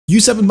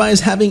U7 Buy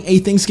is having a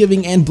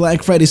Thanksgiving and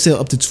Black Friday sale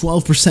up to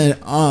 12%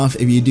 off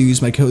if you do use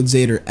my code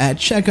Zayder at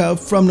checkout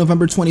from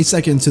November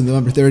 22nd to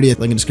November 30th.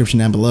 Link in the description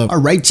down below.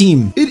 All right,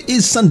 team. It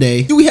is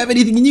Sunday. Do we have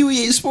anything new in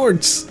EA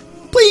Sports?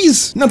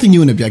 Please. Nothing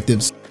new in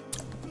objectives.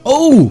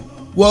 Oh.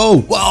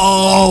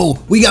 Whoa,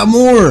 we got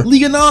more.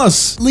 Liga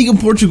NOS, Liga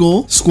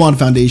Portugal, Squad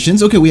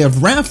Foundations. Okay, we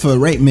have Rafa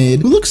right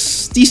mid, who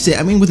looks decent.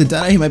 I mean, with the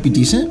data, he might be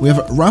decent. We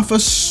have Rafa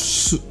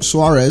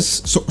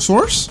Soares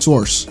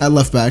at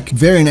left back.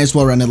 Very nice,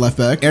 well-rounded left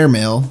back.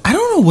 Airmail. I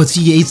don't know what's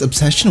EA's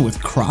obsession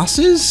with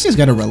crosses. You guys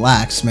gotta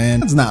relax, man.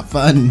 That's not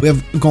fun. We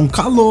have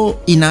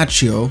Goncalo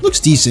Inacio. Looks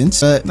decent,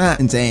 but not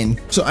insane.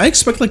 So I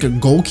expect like a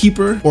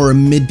goalkeeper or a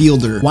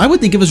midfielder. Why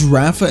would they give us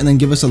Rafa and then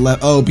give us a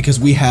left? Oh, because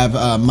we have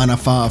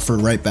Manafa for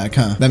right back,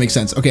 huh? That makes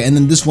sense. Okay, and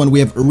then this one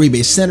we have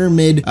Uribe, center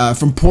mid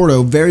from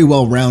Porto, very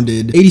well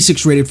rounded,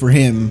 86 rated for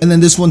him. And then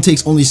this one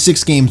takes only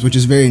 6 games, which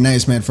is very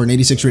nice, man, for an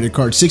 86 rated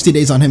card. 60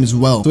 days on him as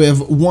well. So we have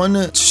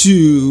 1,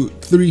 2,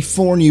 3,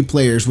 4 new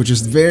players, which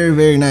is very,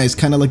 very nice,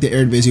 kind of like the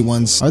Eredivisie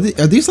ones. Are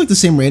these like the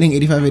same rating?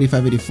 85,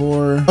 85,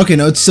 84. Okay,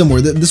 no, it's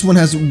similar. This one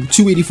has 2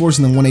 84s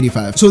and then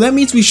 185. So that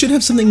means we should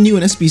have something new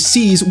in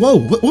SBCs. Whoa,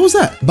 what was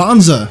that?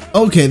 Bonza.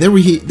 Okay,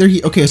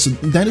 okay, so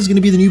that is going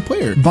to be the new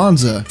player.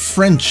 Bonza,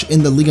 French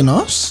in the Liga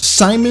NOS.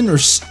 Simon or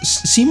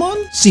Simon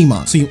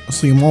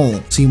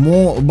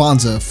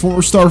Bonza,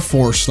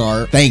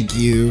 4-star. Thank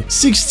you.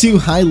 6'2",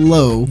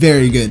 high-low.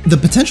 Very good. The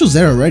potential's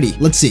there already.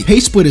 Let's see.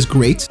 Pace split is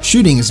great.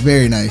 Shooting is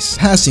very nice.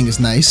 Passing is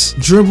nice.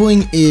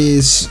 Dribbling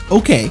is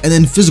okay. And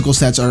then physical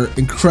stats are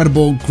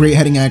incredible. Great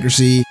heading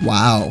accuracy.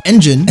 Wow.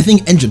 Engine. I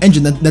think engine.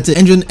 That's it.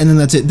 Engine, and then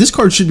that's it. This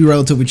card should be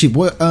relatively cheap.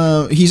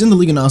 He's in the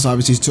Liga NOS,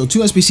 obviously. So 2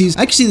 SBCs.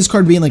 I can see this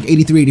card being like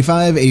 83,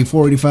 85,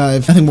 84,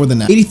 85. Nothing more than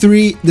that.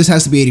 83. This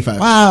has to be 85.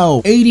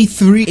 Wow.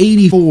 83,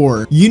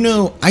 84. You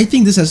know, I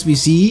think this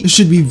SBC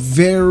should be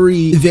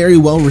very, very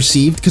well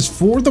received because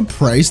for the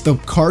price, the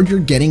card you're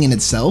getting in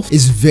itself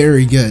is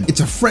very good. It's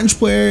a French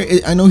player.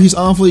 I know he's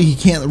awful. You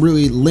can't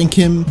really link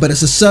him, but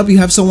as a sub, you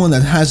have someone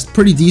that has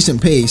pretty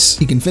decent pace.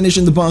 He can finish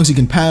in the box. He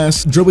can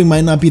pass. Dribbling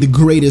might not be the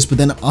greatest, but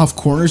then off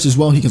corners as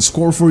well, he can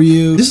score for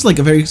you. This is like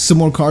a very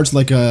similar card to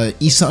like a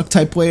Isak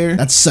type player.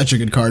 That's such a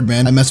good card,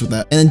 man. I mess with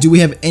that. And then do we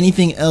have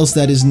anything else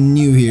that is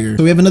new here?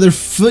 So we have another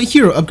FUT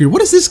Hero upgrade.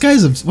 What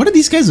are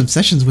these guys'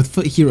 obsessions with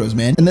FUT Heroes,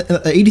 man? And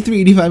then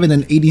 83, 85, and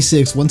then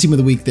 86. One team of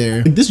the week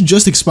there. Like, this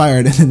just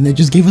expired, and then they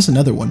just gave us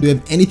another one. Do we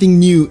have anything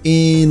new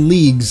in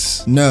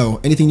leagues?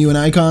 No. Anything new in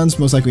icons?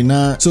 Most likely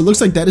not. So it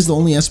looks like that is the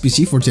only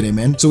SBC for today,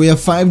 man. So we have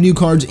 5 new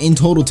cards in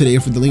total today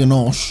for the Liga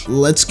NOS.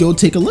 Let's go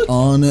take a look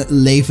on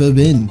Leifa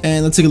Bin.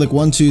 And let's take a look.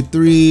 1, 2,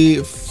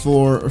 3,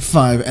 4,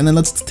 5. And then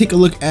let's take a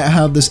look at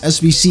how this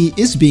SBC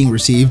is being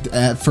received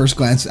at first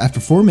glance after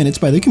 4 minutes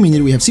by the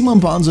community. We have Simon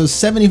Bonza,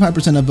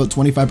 75% upvote,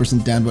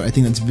 25% downvote. I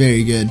think that's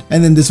very good.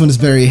 And then this one is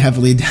very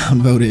heavily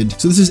downvoted.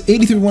 So this is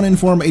 83 1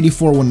 inform,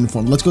 84 1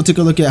 inform. Let's go take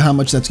a look at how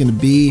much that's going to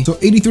be. So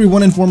 83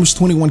 1 inform is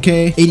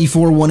 21k,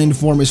 84 1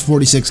 inform is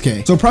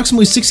 46k. So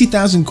approximately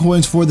 60,000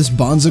 coins for this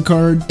Bonza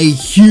card. A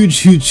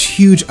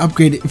huge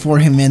upgrade for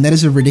him, man. That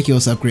is a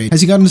ridiculous upgrade.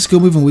 Has he gotten a skill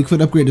move and weak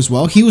foot upgrade as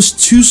well? He was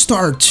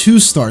 2-star.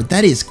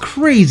 That is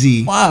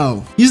crazy.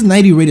 Wow. He's a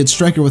 90 rated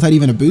striker without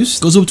even a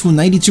boost. Goes up to a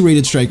 92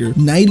 rated striker.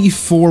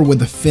 94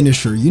 with a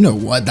finisher. You know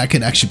what? That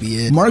could actually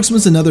be it.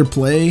 Marksman's another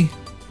play,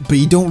 but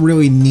you don't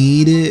really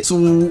need it.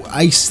 So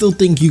I still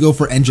think you go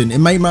for engine. It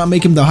might not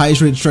make him the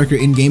highest rated striker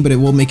in game, but it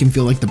will make him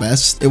feel like the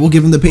best. It will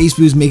give him the pace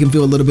boost, make him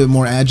feel a little bit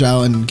more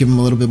agile, and give him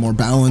a little bit more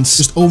balance.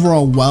 Just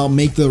overall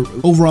make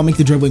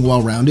the dribbling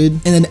well-rounded, and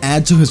then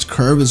add to his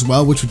curve as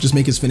well, which would just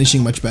make his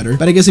finishing much better.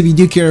 But I guess if you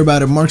do care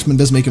about it, Marksman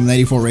does make him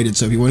 94 rated,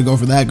 so if you want to go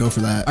for that, go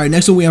for that. All right,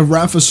 next one we have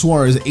Rafa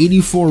Suarez,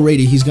 84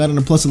 rated. He's gotten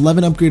a plus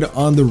 11 upgrade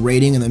on the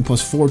rating, and then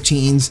plus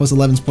 14s, plus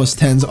 11s, plus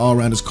 10s all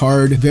around his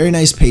card. Very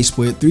nice pace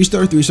split.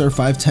 3-star, 3-star,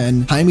 5-10.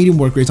 High medium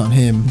work rates on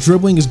him.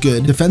 Dribbling is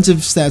good. Defensive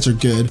stats are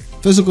good.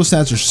 Physical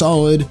stats are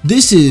solid.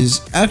 This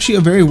is actually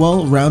a very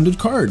well-rounded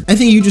card. I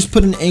think you just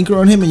put an anchor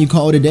on him and you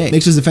call it a day.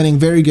 Makes his defending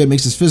very good,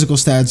 makes his physical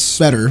stats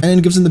better, and then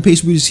gives him the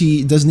pace boost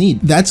he does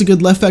need. That's a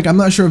good left back. I'm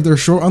not sure if they're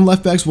short on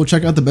left backs. We'll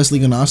check out the best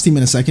Liga NOS team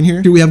in a second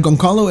here. Here we have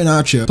Goncalo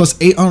Inacio, plus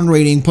 8 on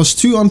rating, plus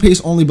 2 on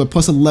pace only, but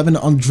plus 11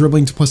 on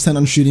dribbling, plus 10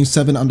 on shooting,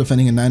 7 on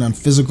defending, and 9 on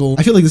physical.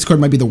 I feel like this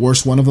card might be the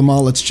worst one of them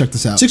all. Let's check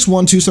this out.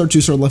 6'1", 2-star,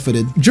 2-star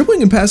left-footed.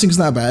 Dribbling and passing is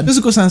not bad.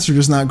 Physical stats are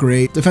just not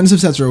great. Defensive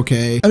stats are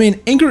okay. I mean,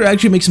 anchor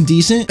actually makes him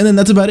decent, and then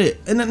that's about it.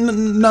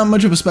 And not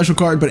much of a special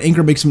card, but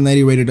anchor makes him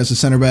 90 rated as a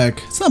center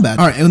back. It's not bad.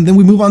 All right, and then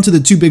we move on to the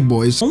 2 big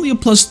boys. Only a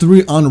plus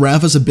 3 on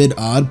Rafa's a bit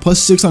odd. Plus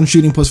 6 on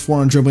shooting, plus 4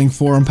 on dribbling,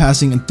 4 on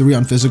passing, and 3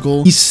 on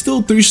physical. He's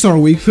still 3-star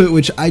weak foot,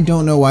 which I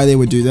don't know why they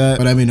would do that,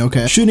 but I mean,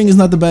 okay. Shooting is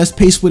not the best.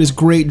 Pace split is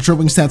great.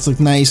 Dribbling stats look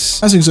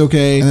nice. Passing's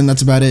okay, and then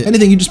that's about it.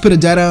 Anything, you just put a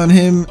data on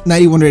him.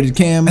 91 rated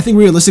cam. I think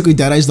realistically,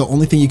 data is the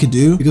only thing you could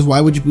do, because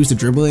why would you boost the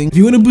dribbling? If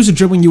you want to boost the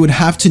dribbling, you would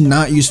have to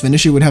not use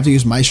finisher, you would have to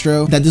use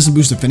Maestro. That doesn't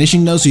boost the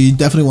finishing though, so you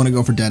definitely want to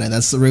go for Deadeye.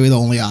 That's really the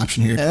only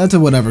option here. That's a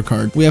whatever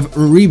card. We have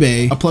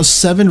Uribe, a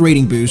 +7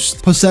 rating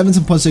boost, +7s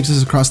and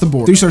 +6s across the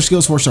board. 3-star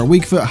skills, 4-star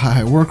weak foot,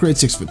 high work rate,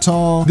 6 foot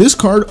tall. This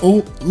card,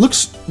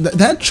 looks,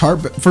 that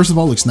chart, first of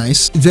all, looks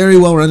nice. Very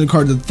well-rounded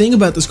card. The thing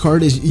about this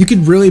card is you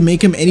could really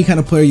make him any kind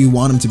of player you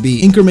want him to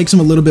be. Inker makes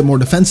him a little bit more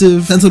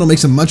defensive. Sentinel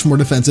makes him much more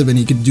defensive, and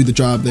he could do the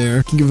job there.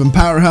 You can give him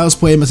powerhouse,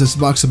 play him as a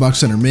box-to-box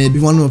center mid. If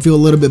you want him to feel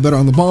a little bit better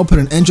on the ball, put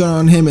an engine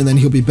on him, and then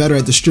he'll be better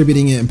at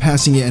distributing it and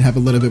passing it and have a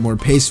little bit more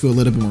pace, feel a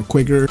little bit more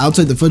quicker.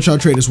 Outside the foot shot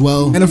trait as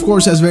well. And of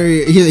course,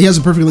 he has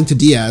a perfect link to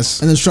Diaz,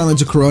 and then strong link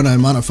to Corona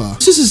and Manafa.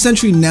 This is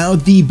essentially now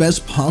the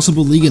best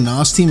possible Liga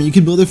NOS team, and you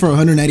can build it for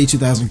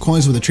 192,000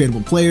 coins with the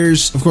tradable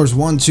players. Of course,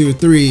 1, 2,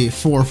 3,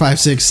 4, 5,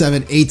 6,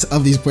 7, 8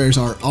 of these players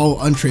are all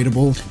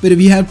untradeable. But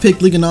if you have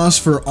picked Liga NOS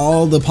for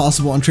all the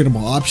possible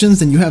untradeable options,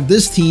 then you have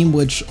this team,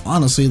 which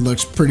honestly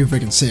looks pretty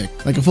freaking sick.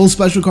 Like a full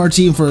special card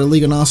team for a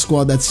Liga NOS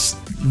squad that's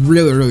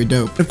really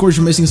dope. Of course,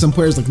 you're missing some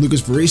players like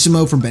Lucas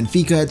Verissimo from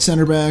Benfica at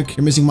center back.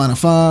 You're missing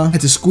Manafa.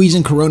 Had to squeeze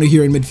in Corona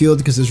here in midfield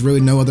because there's really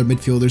no other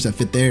midfielders that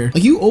fit there.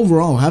 Like, you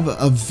overall have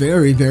a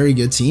very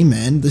good team,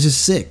 man. This is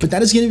sick. But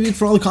that is going to be it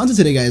for all the content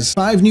today, guys.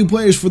 5 new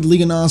players for the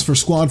Liga NOS for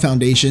squad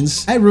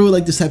foundations. I really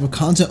like this type of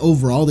content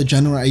overall, the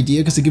general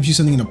idea, because it gives you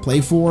something to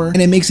play for,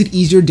 and it makes it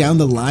easier down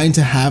the line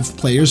to have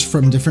players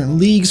from different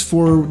leagues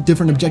for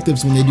different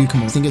objectives when they do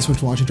come out. Thank you guys so much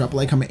for watching. Drop a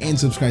like, comment, and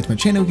subscribe to my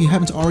channel if you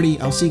haven't already.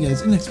 I'll see you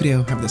guys in the next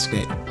video. Have this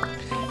day.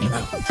 And I'm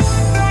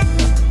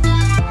out.